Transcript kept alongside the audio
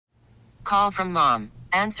call from mom.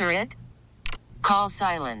 Answer it. Call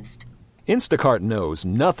silenced. Instacart knows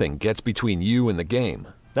nothing gets between you and the game.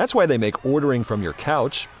 That's why they make ordering from your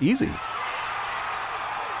couch easy.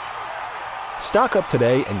 Stock up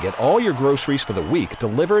today and get all your groceries for the week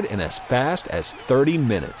delivered in as fast as 30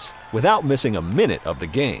 minutes without missing a minute of the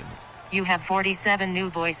game. You have 47 new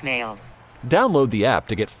voicemails. Download the app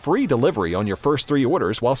to get free delivery on your first 3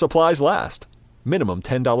 orders while supplies last. Minimum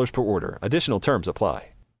 $10 per order. Additional terms apply.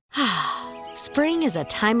 Spring is a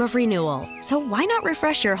time of renewal, so why not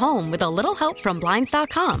refresh your home with a little help from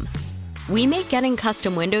Blinds.com? We make getting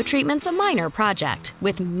custom window treatments a minor project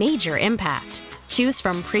with major impact. Choose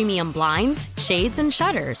from premium blinds, shades, and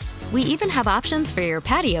shutters. We even have options for your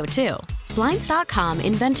patio, too. Blinds.com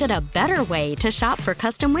invented a better way to shop for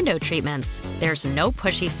custom window treatments. There's no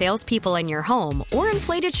pushy salespeople in your home or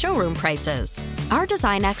inflated showroom prices. Our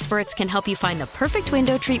design experts can help you find the perfect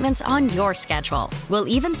window treatments on your schedule. We'll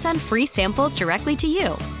even send free samples directly to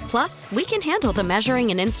you. Plus, we can handle the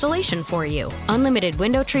measuring and installation for you. Unlimited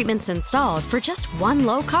window treatments installed for just one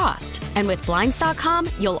low cost. And with Blinds.com,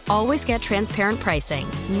 you'll always get transparent pricing.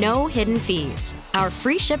 No hidden fees. Our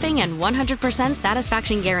free shipping and 100%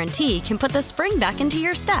 satisfaction guarantee can put the spring back into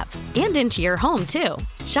your step and into your home, too.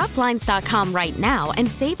 Shop Blinds.com right now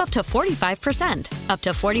and save up to 45%. Up to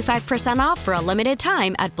 45% off for a limited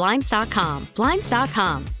time at Blinds.com.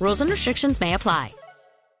 Blinds.com. Rules and restrictions may apply.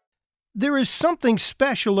 There is something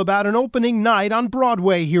special about an opening night on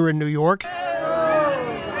Broadway here in New York.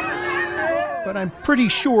 But I'm pretty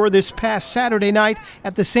sure this past Saturday night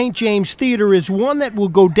at the St. James Theater is one that will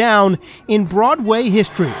go down in Broadway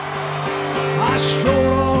history. I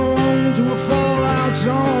strolled all alone to a fallout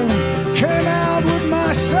zone, came out with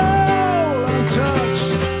my soul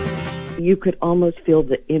untouched. You could almost feel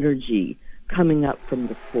the energy coming up from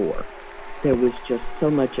the floor. There was just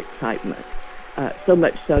so much excitement, so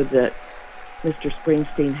much so that Mr.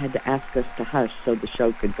 Springsteen had to ask us to hush so the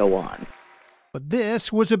show could go on. But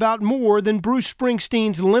this was about more than Bruce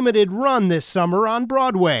Springsteen's limited run this summer on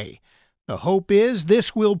Broadway. The hope is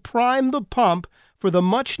this will prime the pump for the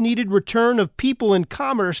much-needed return of people and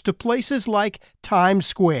commerce to places like Times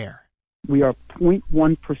Square. We are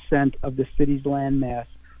 0.1% of the city's landmass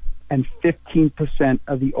and 15%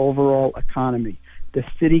 of the overall economy. The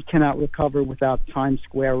city cannot recover without Times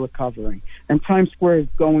Square recovering, and Times Square is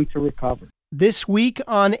going to recover. This week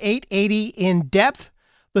on 880 In Depth,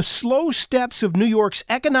 the slow steps of New York's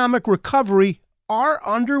economic recovery are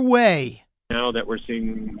underway. Now that we're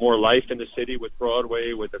seeing more life in the city with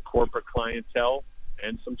Broadway, with a corporate clientele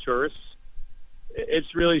and some tourists,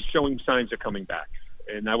 it's really showing signs of coming back.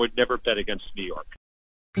 And I would never bet against New York.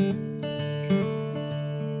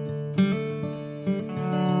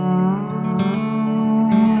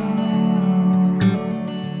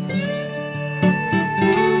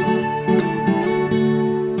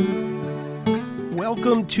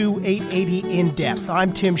 Welcome to 880 In Depth.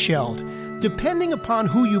 I'm Tim Sheld. Depending upon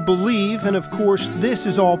who you believe, and of course this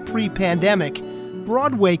is all pre-pandemic,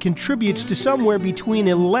 Broadway contributes to somewhere between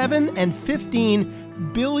 $11 and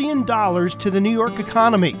 $15 billion to the New York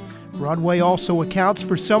economy. Broadway also accounts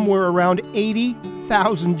for somewhere around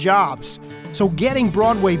 80,000 jobs. So getting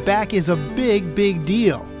Broadway back is a big, big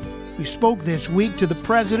deal. We spoke this week to the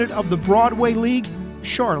president of the Broadway League,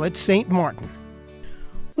 Charlotte St. Martin.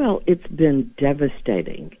 Well, it's been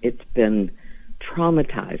devastating. It's been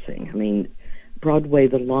traumatizing. I mean, Broadway,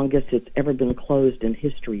 the longest it's ever been closed in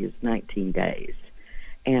history is 19 days.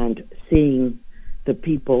 And seeing the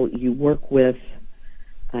people you work with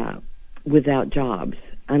without jobs,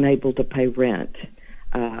 unable to pay rent,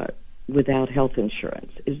 without health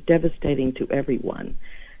insurance is devastating to everyone.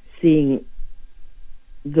 Seeing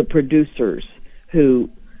the producers who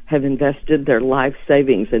have invested their life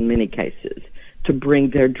savings in many cases to bring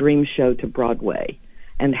their dream show to Broadway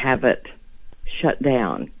and have it shut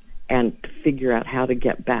down and figure out how to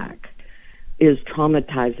get back is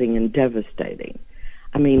traumatizing and devastating.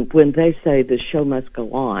 I mean, when they say the show must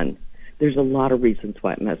go on, there's a lot of reasons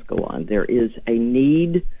why it must go on. There is a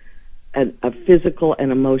need, a physical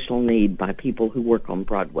and emotional need by people who work on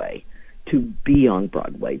Broadway to be on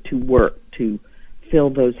Broadway, to work, to fill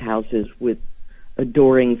those houses with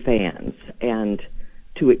adoring fans and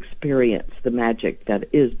to experience the magic that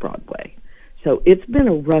is Broadway. So it's been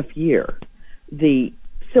a rough year. The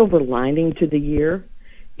silver lining to the year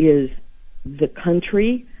is the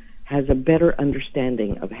country has a better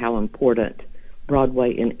understanding of how important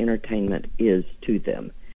Broadway and entertainment is to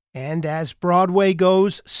them. And as Broadway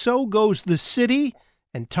goes, so goes the city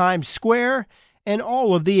and Times Square and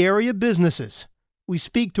all of the area businesses. We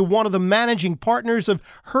speak to one of the managing partners of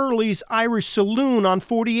Hurley's Irish Saloon on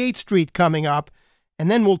 48th Street coming up, And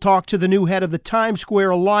then we'll talk to the new head of the Times Square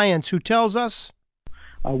Alliance, who tells us,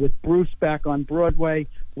 with Bruce back on Broadway,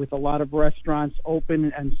 with a lot of restaurants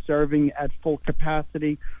open and serving at full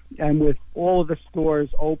capacity, and with all of the stores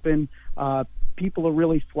open, people are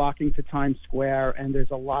really flocking to Times Square, and there's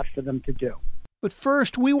a lot for them to do. But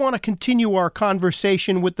first, we want to continue our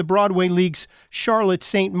conversation with the Broadway League's Charlotte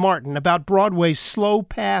St. Martin about Broadway's slow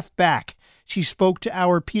path back. She spoke to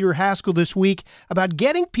our Peter Haskell this week about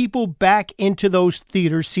getting people back into those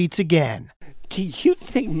theater seats again. Do you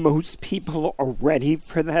think most people are ready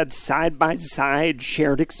for that side-by-side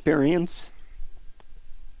shared experience?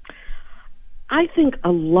 I think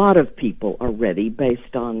a lot of people are ready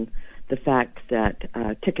based on the fact that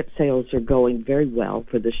ticket sales are going very well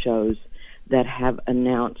for the shows that have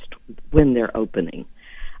announced when they're opening.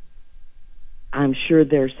 I'm sure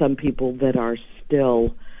there are some people that are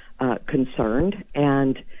still concerned,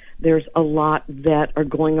 and there's a lot that are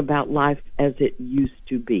going about life as it used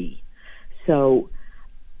to be. So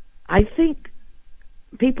I think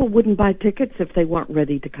people wouldn't buy tickets if they weren't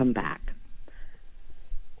ready to come back.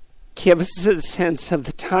 Give us a sense of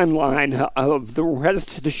the timeline of the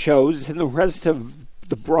rest of the shows and the rest of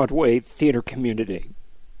the Broadway theater community.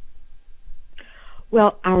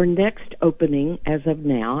 Well, our next opening as of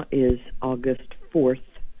now is August 4th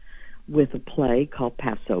with a play called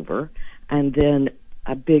Passover, and then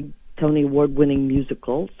a big Tony Award-winning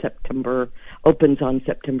musical opens on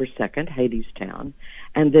September 2nd, Hadestown,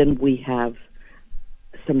 and then we have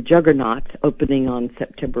some juggernauts opening on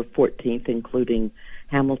September 14th, including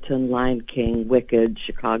Hamilton, Lion King, Wicked,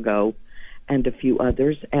 Chicago, and a few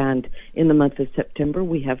others. And in the month of September,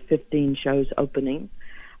 we have 15 shows opening,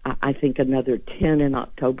 I think another 10 in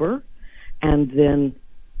October, and then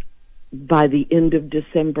by the end of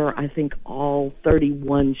December, I think all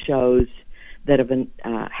 31 shows that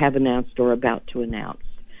have announced or about to announce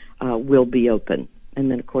will be open.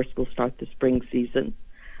 And then, of course, we'll start the spring season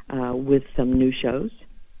with some new shows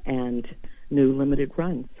and new limited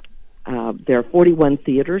runs. There are 41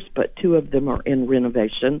 theaters, but 2 of them are in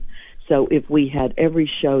renovation. So if we had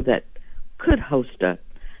every show that could host a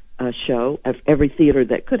show, every theater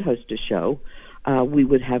that could host a show, we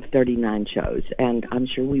would have 39 shows. And I'm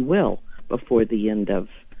sure we will before the end of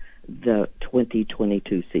the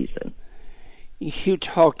 2022 season. You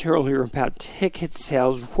talked earlier about ticket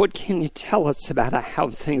sales. What can you tell us about how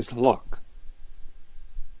things look?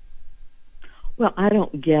 Well, I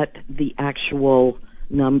don't get the actual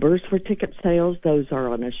numbers for ticket sales. Those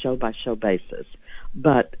are on a show-by-show basis.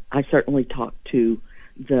 But I certainly talk to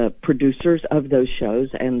the producers of those shows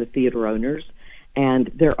and the theater owners,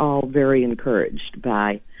 and they're all very encouraged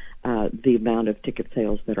by the amount of ticket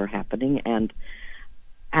sales that are happening. And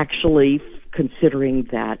actually, considering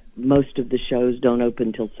that most of the shows don't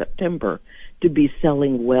open till September, to be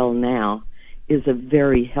selling well now is a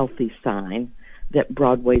very healthy sign that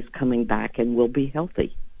Broadway's coming back and will be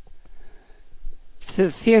healthy.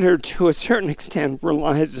 The theater, to a certain extent,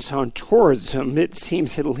 relies on tourism. It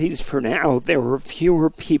seems, at least for now, there are fewer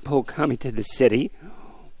people coming to the city.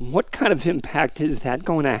 What kind of impact is that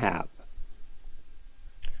going to have?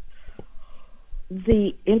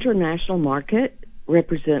 The international market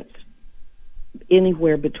represents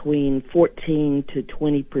anywhere between 14 to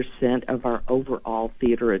 20% of our overall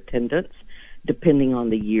theater attendance, depending on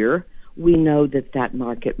the year. We know that that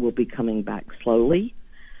market will be coming back slowly.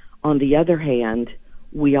 On the other hand,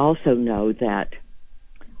 we also know that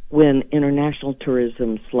when international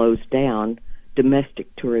tourism slows down,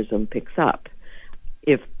 domestic tourism picks up.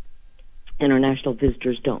 If international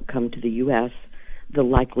visitors don't come to the U.S., the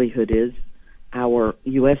likelihood is our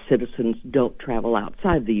U.S. citizens don't travel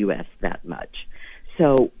outside the U.S. that much.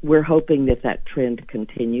 So we're hoping that that trend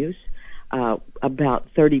continues. About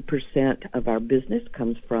 30% of our business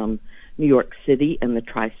comes from New York City and the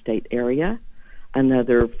tri-state area.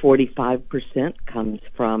 Another 45% comes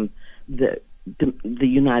from the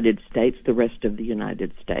United States, the rest of the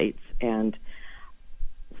United States. And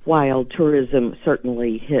while tourism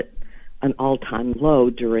certainly hit an all-time low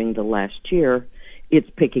during the last year, it's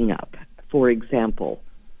picking up. For example,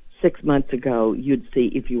 6 months ago, you'd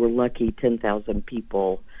see, if you were lucky, 10,000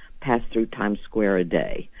 people pass through Times Square a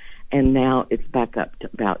day. And now it's back up to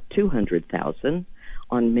about 200,000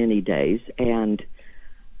 on many days. And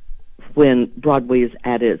when Broadway is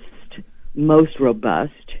at its most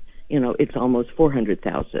robust, it's almost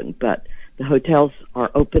 400,000. But the hotels are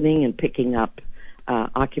opening and picking up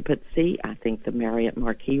occupancy. I think the Marriott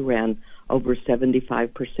Marquis ran over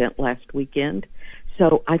 75% last weekend.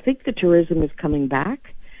 So I think the tourism is coming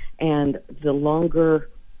back, and the longer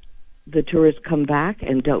the tourists come back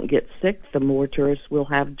and don't get sick, the more tourists we'll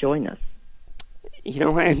have join us.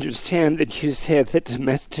 I understand that you said that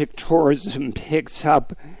domestic tourism picks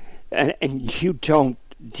up and you don't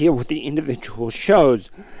deal with the individual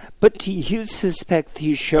shows, but do you suspect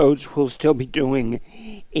these shows will still be doing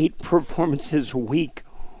 8 performances a week,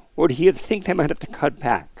 or do you think they might have to cut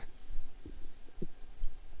back?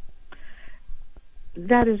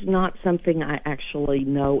 That is not something I actually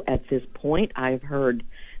know at this point. I've heard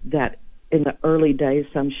that in the early days,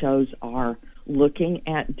 some shows are looking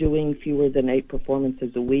at doing fewer than 8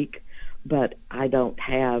 performances a week, but I don't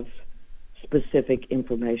have specific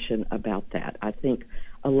information about that. I think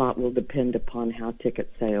a lot will depend upon how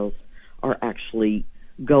ticket sales are actually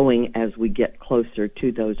going as we get closer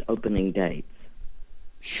to those opening dates.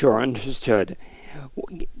 Sure, understood.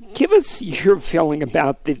 Give us your feeling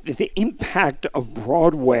about the impact of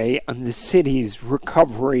Broadway on the city's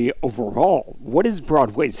recovery overall. What is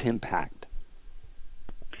Broadway's impact?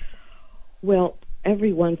 Well,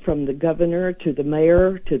 everyone from the governor to the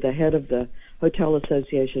mayor to the head of the Hotel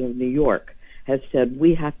Association of New York has said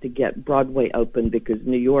we have to get Broadway open because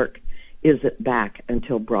New York isn't back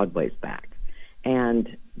until Broadway's back.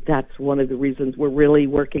 And that's one of the reasons we're really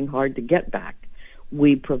working hard to get back.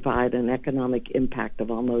 We provide an economic impact of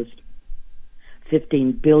almost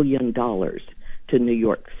 $15 billion to New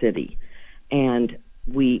York City. And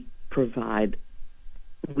we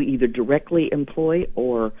either directly employ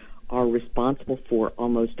or are responsible for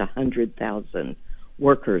almost 100,000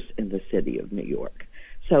 workers in the city of New York.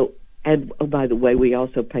 So, and by the way, we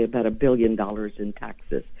also pay about $1 billion in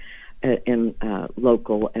taxes, in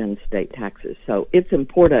local and state taxes. So it's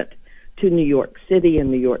important to New York City and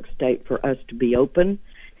New York State for us to be open.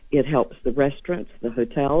 It helps the restaurants, the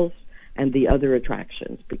hotels, and the other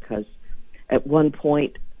attractions, because at one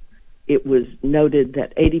point it was noted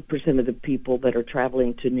that 80% of the people that are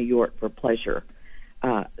traveling to New York for pleasure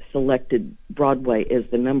selected Broadway as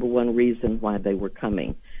the number one reason why they were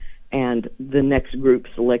coming. And the next group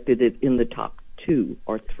selected it in the top 2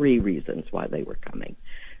 or 3 reasons why they were coming.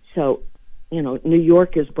 So, New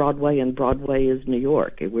York is Broadway and Broadway is New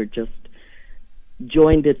York. We're just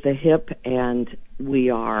joined at the hip, and we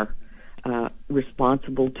are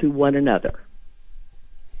responsible to one another.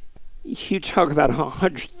 You talk about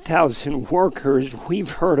 100,000 workers.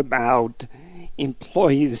 We've heard about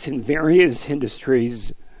employees in various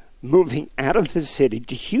industries moving out of the city.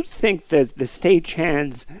 Do you think that the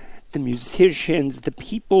stagehands, the musicians, the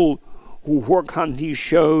people who work on these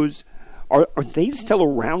shows, are they still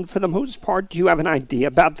around for the most part? Do you have an idea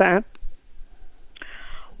about that?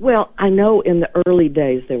 Well, I know in the early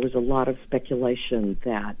days there was a lot of speculation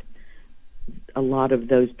that a lot of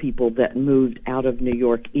those people that moved out of New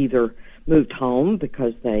York either moved home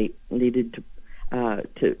because they needed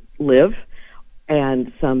to live,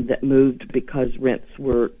 and some that moved because rents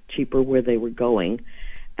were cheaper where they were going,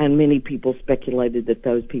 and many people speculated that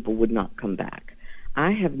those people would not come back.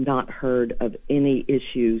 I have not heard of any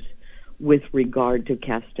issues with regard to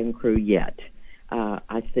cast and crew yet.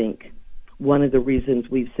 I think one of the reasons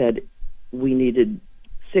we've said we needed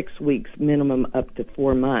 6 weeks minimum up to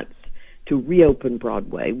 4 months to reopen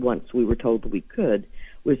Broadway once we were told that we could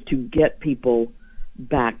was to get people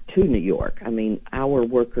back to New York. I mean, our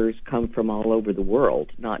workers come from all over the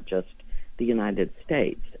world, not just the United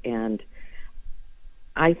States. And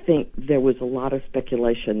I think there was a lot of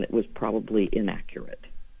speculation that was probably inaccurate.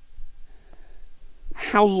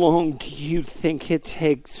 How long do you think it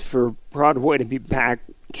takes for Broadway to be back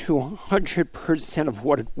to 100% of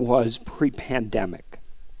what it was pre-pandemic?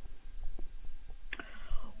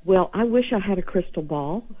 Well, I wish I had a crystal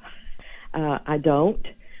ball. I don't.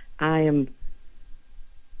 I am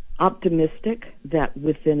optimistic that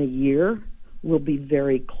within a year we'll be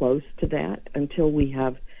very close to that until we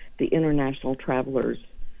have the international travelers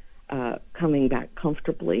coming back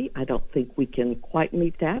comfortably. I don't think we can quite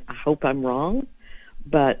meet that. I hope I'm wrong,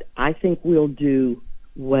 but I think we'll do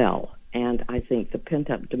well. And I think the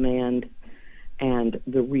pent-up demand and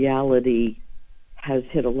the reality has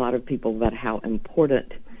hit a lot of people about how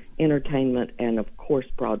important entertainment and, of course,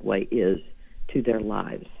 Broadway is to their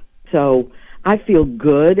lives. So I feel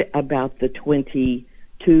good about the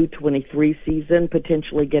 22-23 season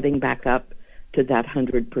potentially getting back up to that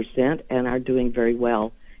 100% and are doing very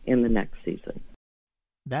well in the next season.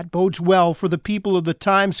 That bodes well for the people of the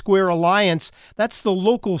Times Square Alliance. That's the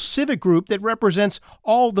local civic group that represents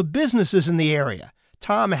all the businesses in the area.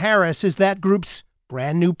 Tom Harris is that group's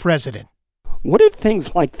brand new president. What are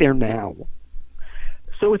things like there now?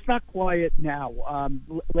 So it's not quiet now.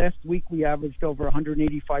 Last week we averaged over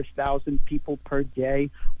 185,000 people per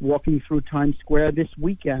day walking through Times Square. This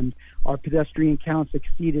weekend, our pedestrian counts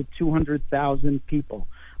exceeded 200,000 people.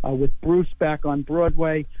 With Bruce back on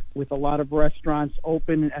Broadway, with a lot of restaurants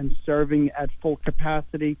open and serving at full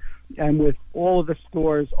capacity, and with all of the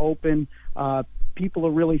stores open, people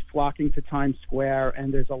are really flocking to Times Square,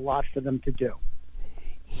 and there's a lot for them to do.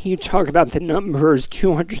 You talk about the numbers,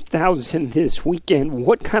 200,000 this weekend.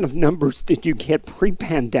 What kind of numbers did you get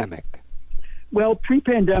pre-pandemic? Well,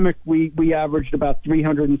 pre-pandemic, we averaged about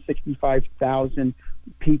 365,000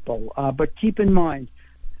 people. But keep in mind,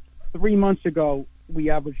 3 months ago, we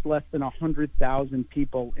averaged less than 100,000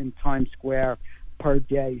 people in Times Square per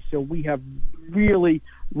day. So we have really,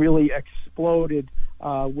 really exploded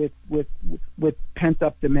with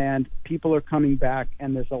pent-up demand. People are coming back,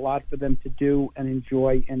 and there's a lot for them to do and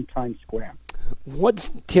enjoy in Times Square. What's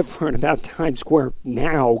different about Times Square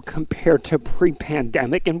now compared to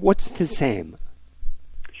pre-pandemic, and what's the same?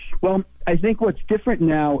 Well, I think what's different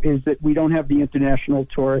now is that we don't have the international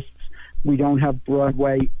tourists, we don't have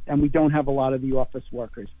Broadway, and we don't have a lot of the office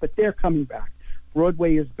workers, but they're coming back.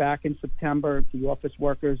 Broadway is back in September. The office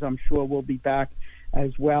workers, I'm sure, will be back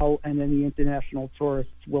as well, and then the international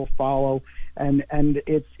tourists will follow. And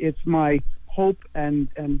it's my hope, and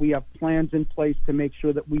we have plans in place to make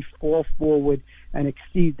sure that we fall forward and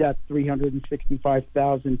exceed that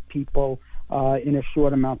 365,000 people in a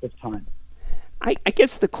short amount of time. I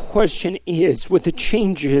guess the question is, with the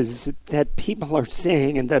changes that people are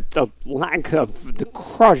seeing and that the lack of the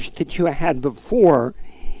crush that you had before,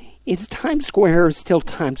 is Times Square still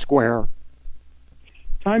Times Square?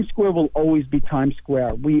 Times Square will always be Times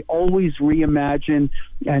Square. We always reimagine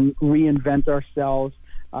and reinvent ourselves.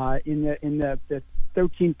 In the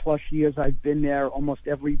 13 plus years I've been there, almost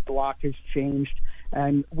every block has changed,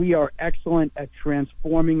 and we are excellent at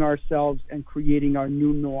transforming ourselves and creating our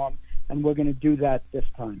new norm, and we're going to do that this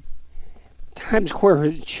time. Times Square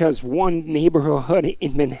is just one neighborhood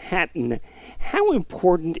in Manhattan. How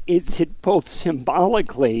important is it both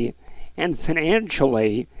symbolically and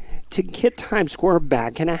financially to get Times Square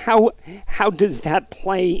back, and how does that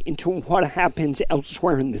play into what happens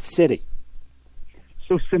elsewhere in the city?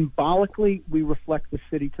 So symbolically, we reflect the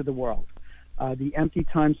city to the world. The empty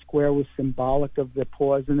Times Square was symbolic of the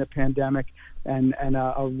pause in the pandemic, and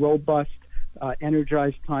a robust,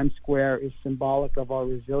 energized Times Square is symbolic of our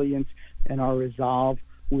resilience and our resolve.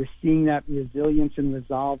 We're seeing that resilience and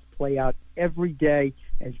resolve play out every day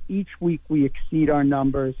as each week we exceed our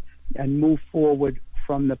numbers and move forward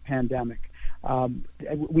from the pandemic.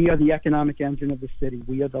 We are the economic engine of the city.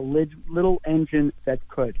 We are the little engine that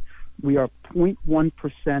could. We are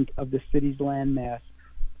 0.1% of the city's land mass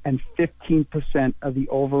and 15% of the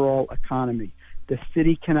overall economy. The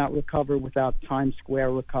city cannot recover without Times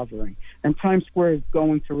Square recovering, and Times Square is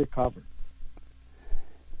going to recover.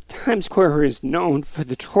 Times Square is known for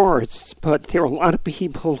the tourists, but there are a lot of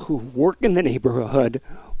people who work in the neighborhood.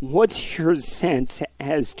 What's your sense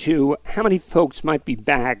as to how many folks might be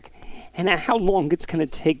back and how long it's going to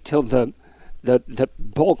take till the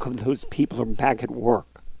bulk of those people are back at work?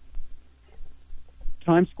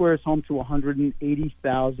 Times Square is home to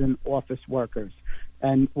 180,000 office workers.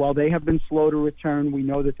 And while they have been slow to return, we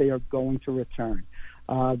know that they are going to return.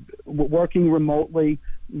 Working remotely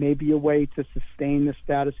may be a way to sustain the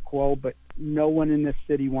status quo, but no one in this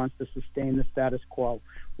city wants to sustain the status quo.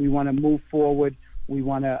 We want to move forward. We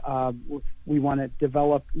want to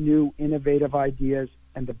develop new, innovative ideas,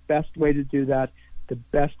 and the best way to do that, the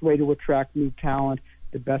best way to attract new talent,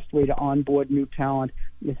 the best way to onboard new talent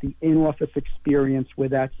is the in-office experience, where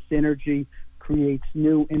that synergy creates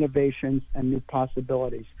new innovations and new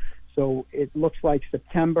possibilities. So it looks like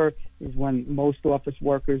September is when most office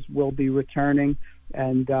workers will be returning,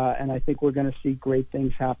 and I think we're going to see great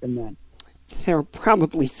things happen then. There are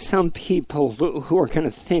probably some people who are going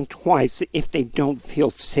to think twice if they don't feel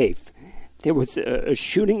safe. There was a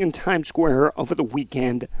shooting in Times Square over the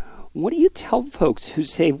weekend. What do you tell folks who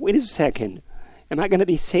say, wait a second, am I going to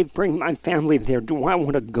be safe bringing my family there? Do I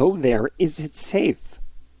want to go there? Is it safe?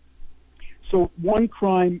 So one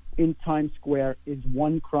crime in Times Square is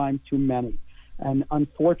one crime too many. And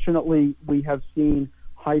unfortunately, we have seen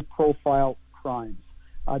high-profile crimes.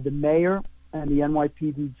 The mayor and the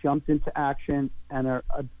NYPD jumped into action and are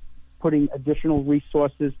putting additional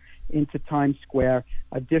resources into Times Square.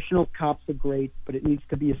 Additional cops are great, but it needs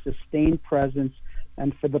to be a sustained presence,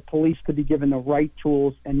 and for the police to be given the right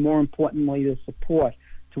tools and, more importantly, the support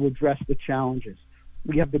to address the challenges.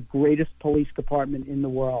 We have the greatest police department in the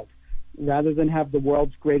world. Rather than have the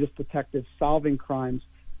world's greatest detectives solving crimes,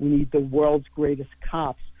 we need the world's greatest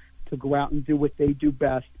cops to go out and do what they do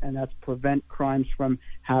best, and that's prevent crimes from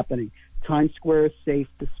happening. Times Square is safe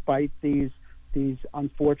despite these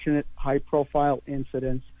unfortunate high-profile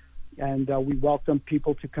incidents, and we welcome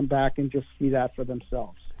people to come back and just see that for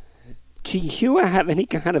themselves. Do you have any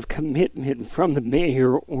kind of commitment from the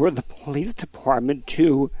mayor or the police department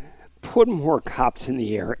to put more cops in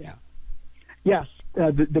the area? Yes,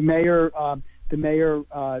 the mayor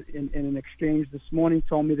in an exchange this morning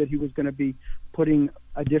told me that he was going to be putting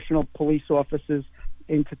additional police officers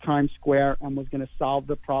into Times Square and was going to solve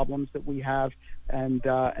the problems that we have, and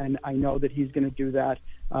I know that he's going to do that.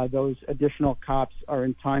 Those additional cops are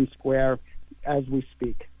in Times Square as we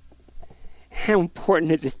speak. How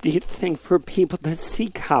important is it, do you think, for people to see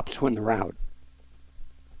cops when they're out?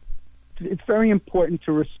 It's very important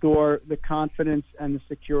to restore the confidence and the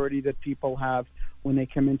security that people have when they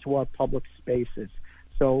come into our public spaces.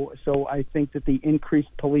 So I think that the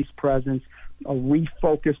increased police presence, a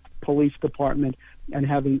refocused police department, and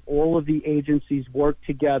having all of the agencies work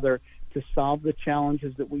together to solve the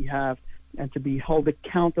challenges that we have and to be held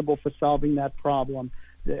accountable for solving that problem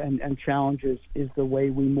and challenges is the way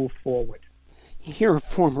we move forward. You're a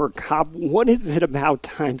former cop. What is it about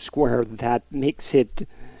Times Square that makes it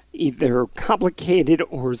either complicated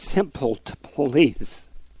or simple to police?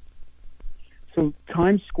 So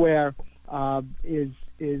Times Square has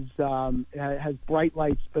bright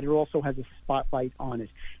lights, but it also has a spotlight on it.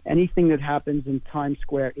 Anything that happens in Times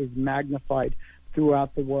Square is magnified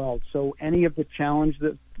throughout the world. So any of the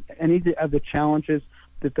challenges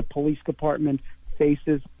that the police department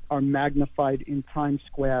faces are magnified in Times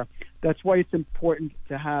Square. That's why it's important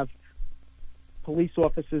to have police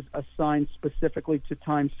officers assigned specifically to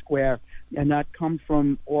Times Square and not come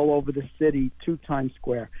from all over the city to Times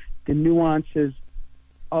Square. The nuances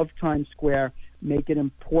of Times Square make it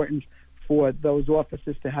important for those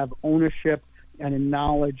officers to have ownership and a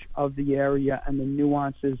knowledge of the area and the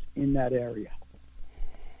nuances in that area.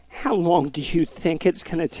 How long do you think it's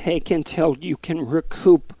going to take until you can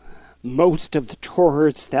recoup most of the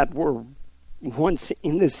tourists that were once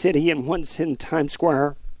in the city and once in Times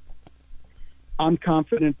Square? I'm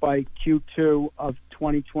confident by Q2 of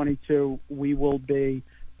 2022 we will be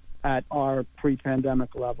at our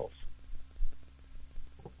pre-pandemic levels.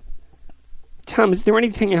 Tom, is there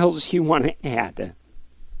anything else you want to add?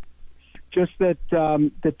 Just that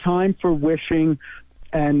the time for wishing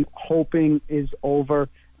and hoping is over.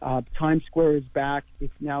 Times Square is back.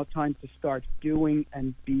 It's now time to start doing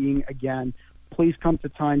and being again. Please come to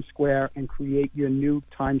Times Square and create your new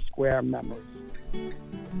Times Square memories.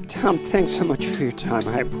 Tom, thanks so much for your time.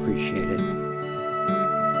 I appreciate it.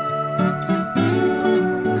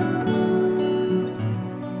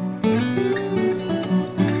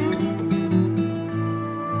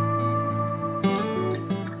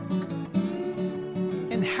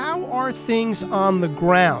 And how are things on the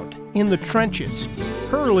ground, in the trenches?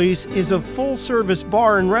 Hurley's is a full-service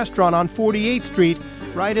bar and restaurant on 48th Street,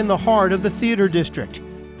 right in the heart of the theater district.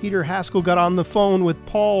 Peter Haskell got on the phone with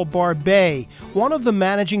Paul Barbet, one of the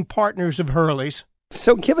managing partners of Hurley's.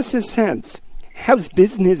 So give us a sense. How's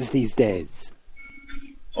business these days?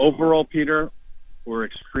 Overall, Peter, we're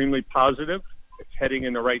extremely positive. It's heading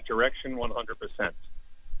in the right direction 100%.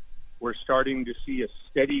 We're starting to see a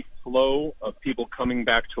steady flow of people coming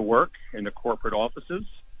back to work in the corporate offices.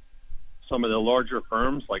 Some of the larger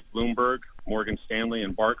firms like Bloomberg, Morgan Stanley,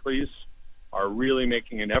 and Barclays are really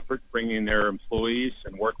making an effort bringing their employees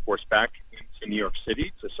and workforce back into New York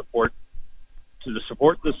City to support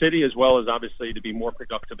the city, as well as obviously to be more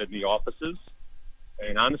productive in the offices.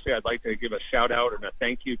 And honestly, I'd like to give a shout out and a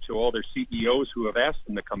thank you to all their CEOs who have asked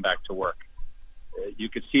them to come back to work. You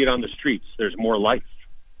could see it on the streets. There's more life,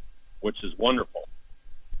 which is wonderful.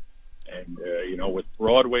 And, with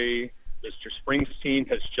Broadway, Mr. Springsteen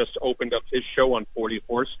has just opened up his show on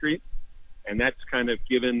 44th Street, and that's kind of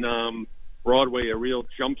given Broadway a real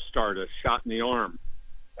jump start, a shot in the arm.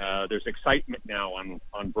 There's excitement now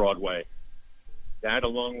on Broadway. That,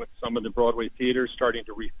 along with some of the Broadway theaters starting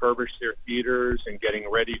to refurbish their theaters and getting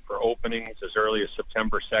ready for openings as early as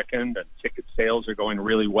September 2nd, and ticket sales are going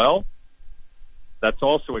really well. That's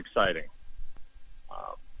also exciting.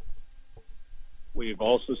 We've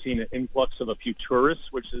also seen an influx of a few tourists,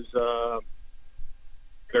 which is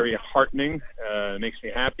very heartening. It makes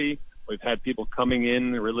me happy. We've had people coming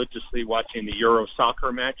in religiously watching the Euro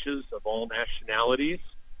soccer matches of all nationalities.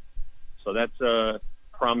 So that's a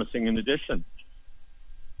promising in addition.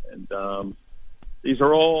 And these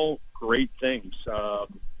are all great things.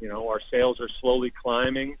 Our sales are slowly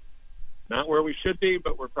climbing. Not where we should be,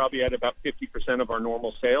 but we're probably at about 50% of our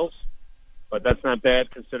normal sales. But that's not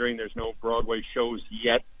bad considering there's no Broadway shows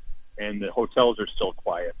yet and the hotels are still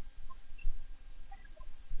quiet.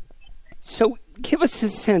 So give us a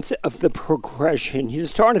sense of the progression. You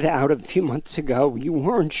started out a few months ago. You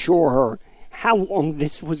weren't sure how long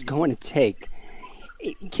this was going to take.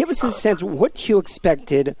 Give us a sense of what you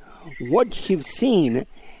expected what you've seen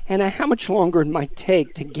and how much longer it might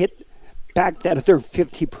take to get back that other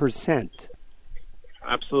 50%.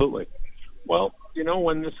 Absolutely. Well,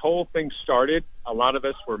 when this whole thing started, a lot of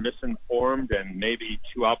us were misinformed and maybe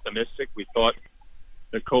too optimistic. We thought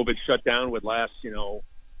the COVID shutdown would last,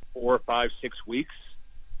 4, 5, 6 weeks.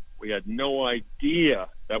 We had no idea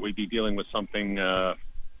that we'd be dealing with something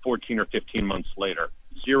 14 or 15 months later.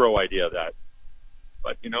 Zero idea of that.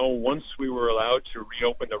 But, once we were allowed to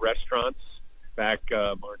reopen the restaurants back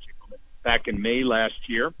in May last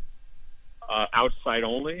year, outside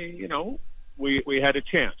only, we had a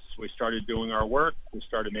chance. We started doing our work. We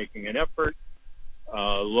started making an effort.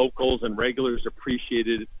 Locals and regulars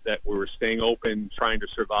appreciated that we were staying open, trying to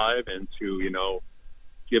survive, and to,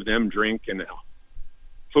 give them drink and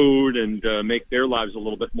food and make their lives a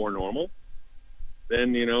little bit more normal.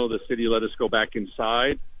 Then, the city let us go back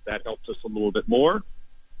inside. That helped us a little bit more.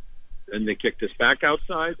 Then they kicked us back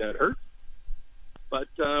outside. That hurt. But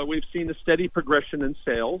we've seen a steady progression in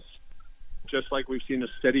sales, just like we've seen a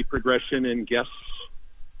steady progression in guests,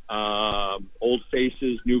 old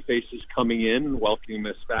faces, new faces coming in, welcoming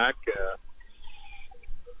us back.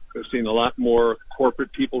 We've seen a lot more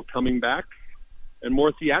corporate people coming back and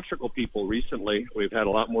more theatrical people recently. We've had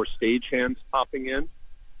a lot more stagehands popping in.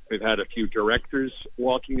 We've had a few directors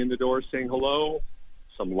walking in the door saying hello,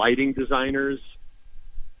 some lighting designers.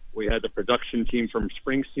 We had the production team from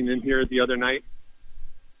Springsteen in here the other night.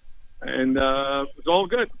 And it was all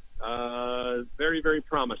good. Very, very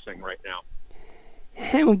promising right now.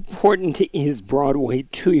 How important is Broadway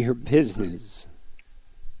to your business?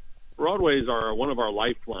 Broadways are one of our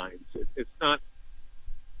lifelines. It's not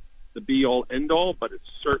the be-all, end-all, but it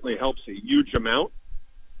certainly helps a huge amount.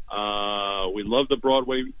 We love the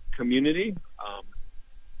Broadway community.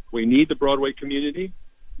 We need the Broadway community,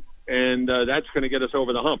 and that's going to get us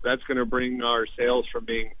over the hump. That's going to bring our sales from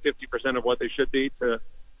being 50% of what they should be to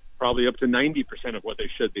probably up to 90% of what they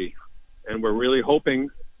should be. And we're really hoping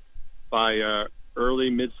by early,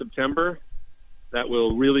 mid-September that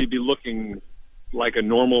we'll really be looking like a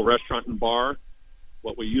normal restaurant and bar,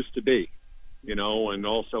 what we used to be, and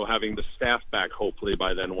also having the staff back hopefully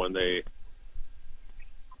by then when they,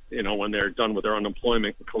 when they're done with their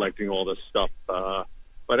unemployment and collecting all this stuff.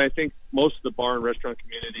 But I think most of the bar and restaurant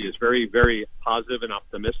community is very, very positive and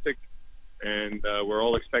optimistic, and we're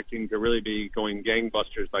all expecting to really be going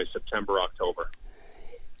gangbusters by September, October.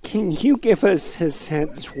 Can you give us a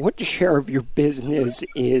sense what share of your business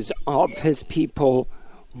is office people,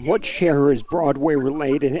 what share is Broadway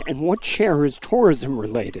related, and what share is tourism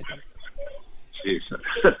related? Jeez,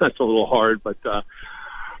 that's a little hard, but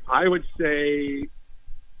I would say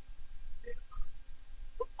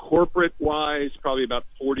corporate-wise, probably about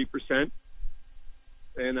 40%,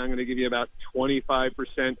 and I'm going to give you about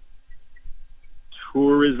 25%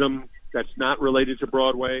 tourism that's not related to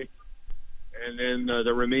Broadway, and then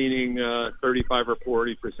the remaining 35 or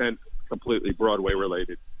 40% completely Broadway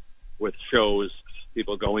related, with shows,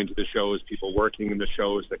 people going to the shows, people working in the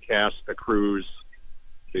shows, the cast, the crews,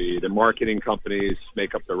 the marketing companies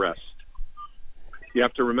make up the rest. You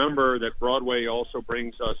have to remember that Broadway also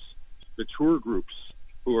brings us the tour groups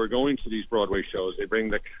who are going to these Broadway shows. They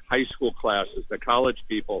bring the high school classes, the college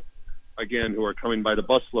people, again, who are coming by the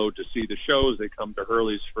busload to see the shows. They come to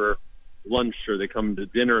Hurley's for lunch, or they come to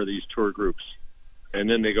dinner, these tour groups, and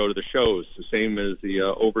then they go to the shows. The same as the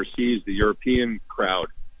overseas, the European crowd.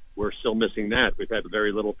 We're still missing that. We've had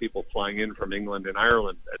very little people flying in from England and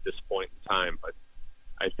Ireland at this point in time, but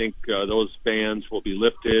I think those bans will be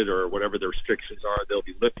lifted, or whatever the restrictions are, they'll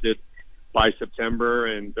be lifted by September,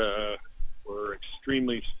 and we're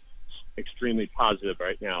extremely, extremely positive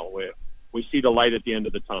right now. We see the light at the end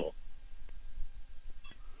of the tunnel.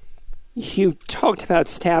 You talked about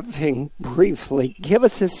staffing briefly. Give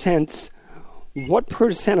us a sense, what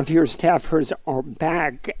percent of your staffers are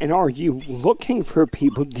back, and are you looking for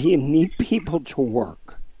people? Do you need people to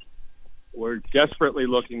work? We're desperately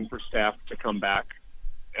looking for staff to come back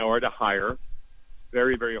or to hire.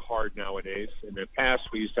 Very, very hard nowadays. In the past,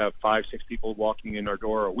 we used to have 5-6 people walking in our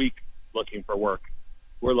door a week looking for work.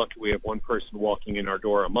 We're lucky we have one person walking in our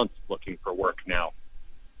door a month looking for work now.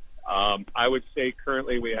 I would say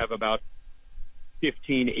currently we have about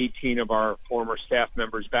 15, 18 of our former staff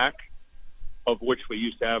members back, of which we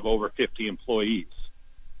used to have over 50 employees.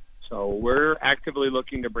 So we're actively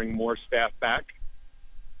looking to bring more staff back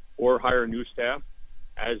or hire new staff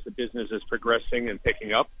as the business is progressing and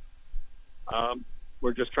picking up.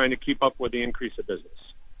 We're just trying to keep up with the increase of business.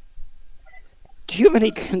 Do you have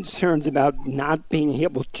any concerns about not being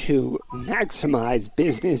able to maximize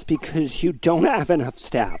business because you don't have enough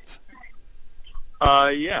staff?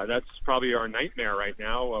 Yeah, that's probably our nightmare right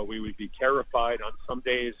now. We would be terrified on some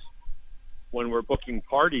days when we're booking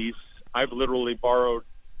parties. I've literally borrowed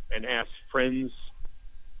and asked friends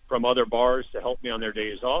from other bars to help me on their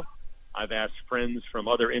days off. I've asked friends from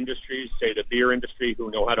other industries, say the beer industry,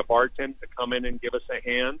 who know how to bartend, to come in and give us a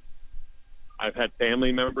hand. I've had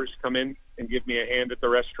family members come in and give me a hand at the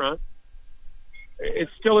restaurant.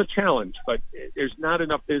 It's still a challenge, but there's not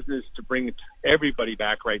enough business to bring everybody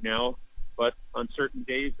back right now. But on certain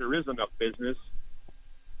days, there is enough business.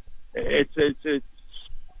 It's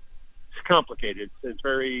complicated. It's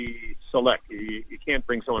very select. You can't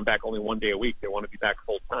bring someone back only one day a week. They want to be back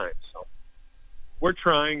full time. So we're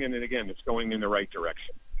trying, and then again, it's going in the right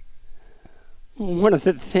direction. One of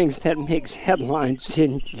the things that makes headlines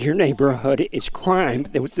in your neighborhood is crime.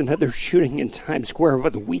 There was another shooting in Times Square over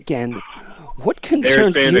the weekend. What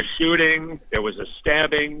concerns There's been a shooting. There was a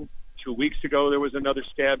stabbing. 2 weeks ago, there was another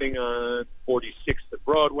stabbing on 46th at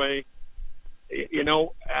Broadway. You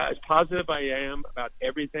know, as positive I am about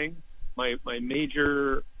everything, my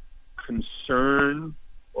major concern,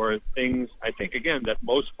 or things I think, again, that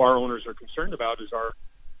most bar owners are concerned about, is our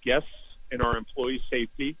guests and our employees'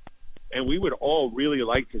 safety. And we would all really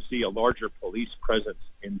like to see a larger police presence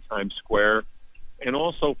in Times Square, and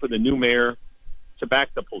also for the new mayor to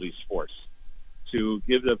back the police force, to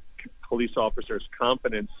give the police officers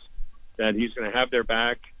confidence that he's going to have their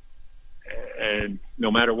back, and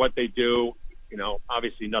no matter what they do, you know,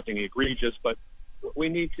 obviously nothing egregious, but we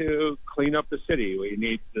need to clean up the city. We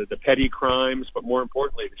need the petty crimes, but more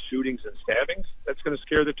importantly, the shootings and stabbings. That's going to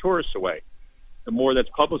scare the tourists away. The more that's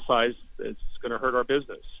publicized, it's going to hurt our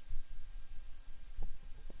business.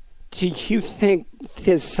 Do you think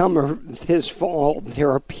this summer, this fall,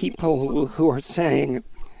 there are people who are saying,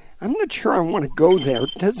 I'm not sure I want to go there.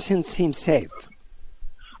 It doesn't seem safe.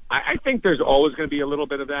 I think there's always going to be a little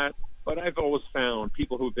bit of that, but I've always found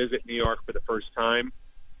people who visit New York for the first time,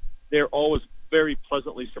 they're always very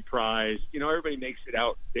pleasantly surprised. You know, everybody makes it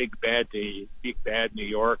out big bad New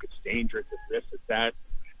York. It's dangerous. It's this, it's that.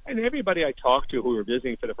 And everybody I talk to who are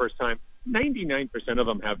visiting for the first time, 99% of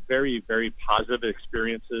them have very, very positive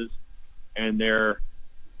experiences, and they're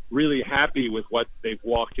really happy with what they've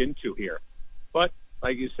walked into here. But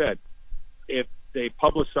like you said, if they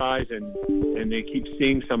publicize and they keep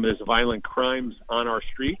seeing some of this violent crimes on our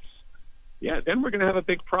streets, yeah, then we're going to have a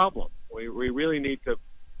big problem. We really need to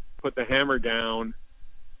put the hammer down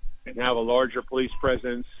and have a larger police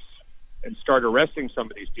presence and start arresting some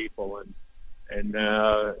of these people and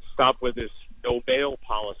stop with this no bail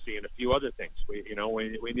policy and a few other things. We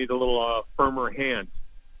need a little firmer hand.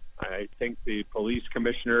 I think the police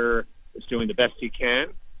commissioner is doing the best he can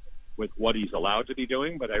with what he's allowed to be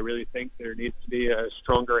doing, but I really think there needs to be a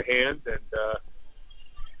stronger hand and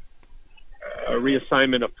a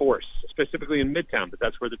reassignment of force, specifically in Midtown, but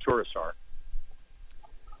that's where the tourists are.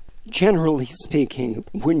 Generally speaking,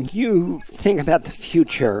 when you think about the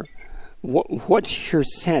future, what's your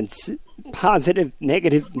sense? Positive,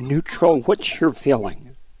 negative, neutral? What's your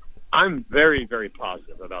feeling? I'm very, very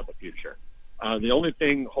positive about the future. The only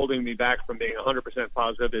thing holding me back from being 100%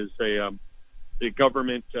 positive is the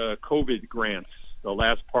government COVID grants, the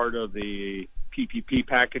last part of the PPP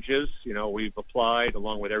packages. You know, we've applied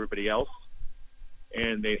along with everybody else,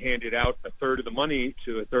 and they handed out a third of the money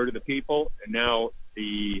to a third of the people, and now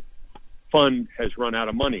the fund has run out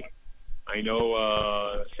of money. I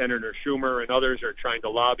know Senator Schumer and others are trying to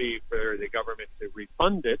lobby for the government to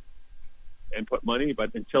refund it and put money,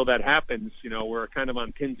 but until that happens, you know, we're kind of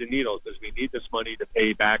on pins and needles because we need this money to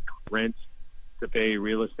pay back rent, to pay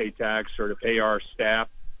real estate tax, or to pay our staff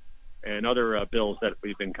and other bills that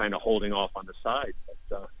we've been kind of holding off on the side.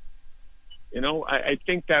 But, you know, I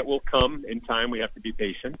think that will come in time. We have to be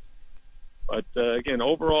patient. But, again,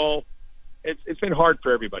 overall, it's been hard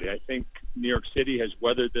for everybody. I think New York City has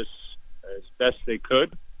weathered this as best they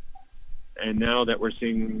could. And now that we're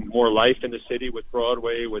seeing more life in the city with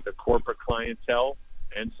Broadway, with the corporate clientele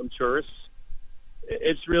and some tourists,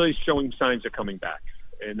 it's really showing signs of coming back.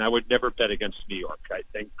 And I would never bet against New York. I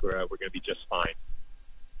think we're going to be just fine.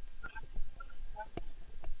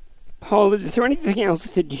 Paul, is there anything else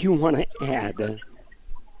that you want to add?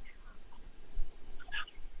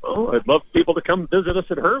 Oh, I'd love people to come visit us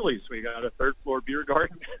at Hurley's. We got a third-floor beer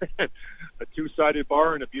garden, a two-sided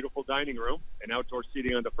bar, and a beautiful dining room, and outdoor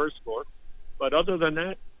seating on the first floor. But other than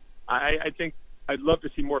that, I think I'd love to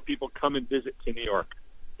see more people come and visit to New York.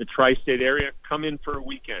 The tri-state area, come in for a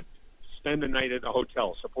weekend. Spend the night at a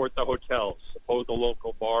hotel. Support the hotels. Support the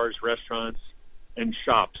local bars, restaurants, and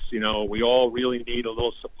shops. You know, we all really need a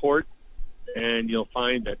little support, and you'll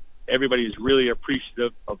find that everybody is really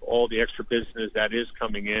appreciative of all the extra business that is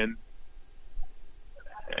coming in.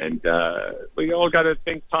 And we all got to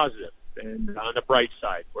think positive and on the bright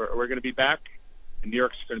side. We're going to be back, and New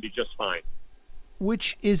York's going to be just fine.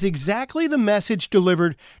 Which is exactly the message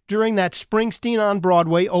delivered during that Springsteen on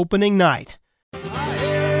Broadway opening night. I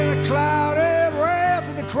heard the clouded wrath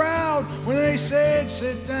of the crowd when they said,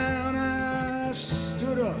 sit down, I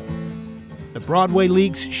stood up. The Broadway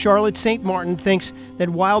League's Charlotte St. Martin thinks that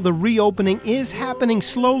while the reopening is happening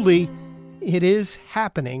slowly, it is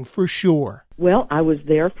happening for sure. Well, I was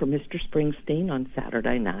there for Mr. Springsteen on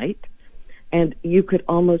Saturday night, and you could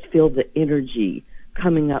almost feel the energy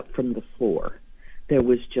coming up from the floor. There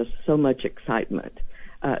was just so much excitement,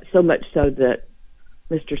 so much so that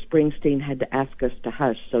Mr. Springsteen had to ask us to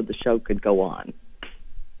hush so the show could go on.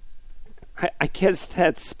 I guess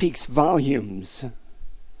that speaks volumes.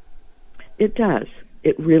 It does.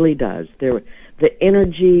 It really does. The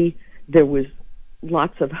energy, there was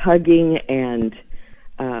lots of hugging and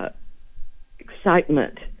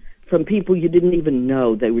excitement from people you didn't even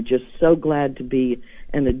know. They were just so glad to be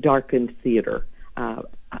in a darkened theater.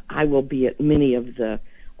 I will be at many of the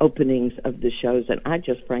openings of the shows, and I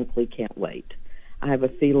just frankly can't wait. I have a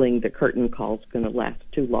feeling the curtain call's going to last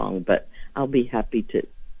too long, but I'll be happy to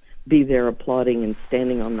be there applauding and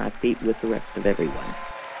standing on my feet with the rest of everyone.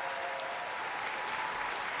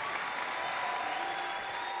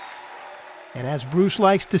 And as Bruce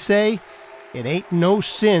likes to say, it ain't no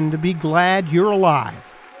sin to be glad you're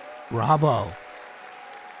alive. Bravo.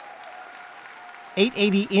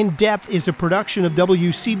 880 In Depth is a production of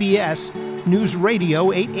WCBS News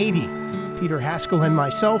Radio 880. Peter Haskell and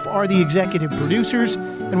myself are the executive producers,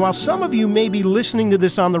 and while some of you may be listening to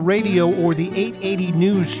this on the radio or the 880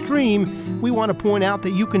 News stream, we want to point out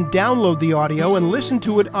that you can download the audio and listen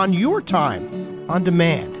to it on your time, on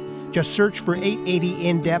demand. Just search for 880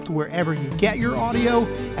 In Depth wherever you get your audio.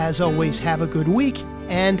 As always, have a good week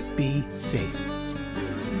and be safe.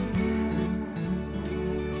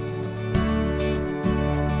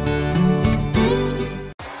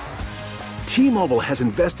 T-Mobile has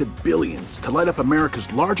invested billions to light up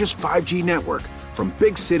America's largest 5G network, from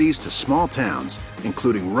big cities to small towns,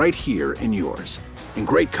 including right here in yours. And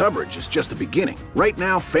great coverage is just the beginning. Right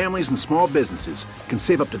now, families and small businesses can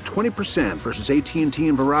save up to 20% versus AT&T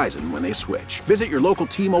and Verizon when they switch. Visit your local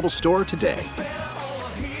T-Mobile store today.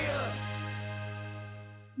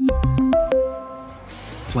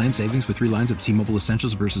 Plan savings with 3 lines of T-Mobile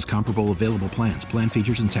Essentials versus comparable available plans. Plan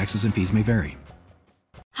features and taxes and fees may vary.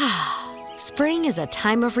 Spring is a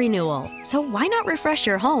time of renewal, so why not refresh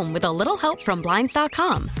your home with a little help from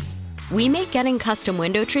Blinds.com? We make getting custom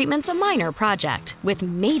window treatments a minor project with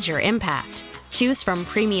major impact. Choose from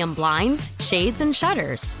premium blinds, shades, and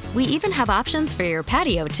shutters. We even have options for your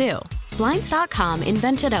patio, too. Blinds.com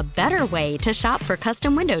invented a better way to shop for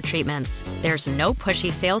custom window treatments. There's no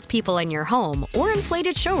pushy salespeople in your home or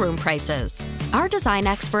inflated showroom prices. Our design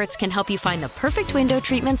experts can help you find the perfect window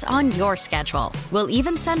treatments on your schedule. We'll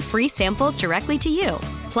even send free samples directly to you.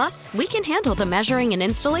 Plus, we can handle the measuring and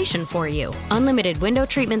installation for you. Unlimited window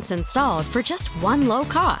treatments installed for just one low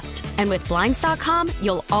cost. And with Blinds.com,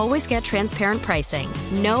 you'll always get transparent pricing.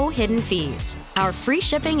 No hidden fees. Our free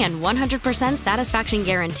shipping and 100% satisfaction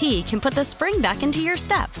guarantee can put the spring back into your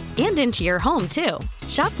step and into your home, too.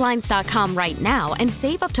 Shop Blinds.com right now and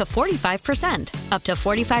save up to 45%. Up to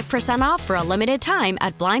 45% off for a limited time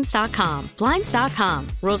at Blinds.com. Blinds.com.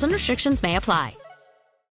 Rules and restrictions may apply.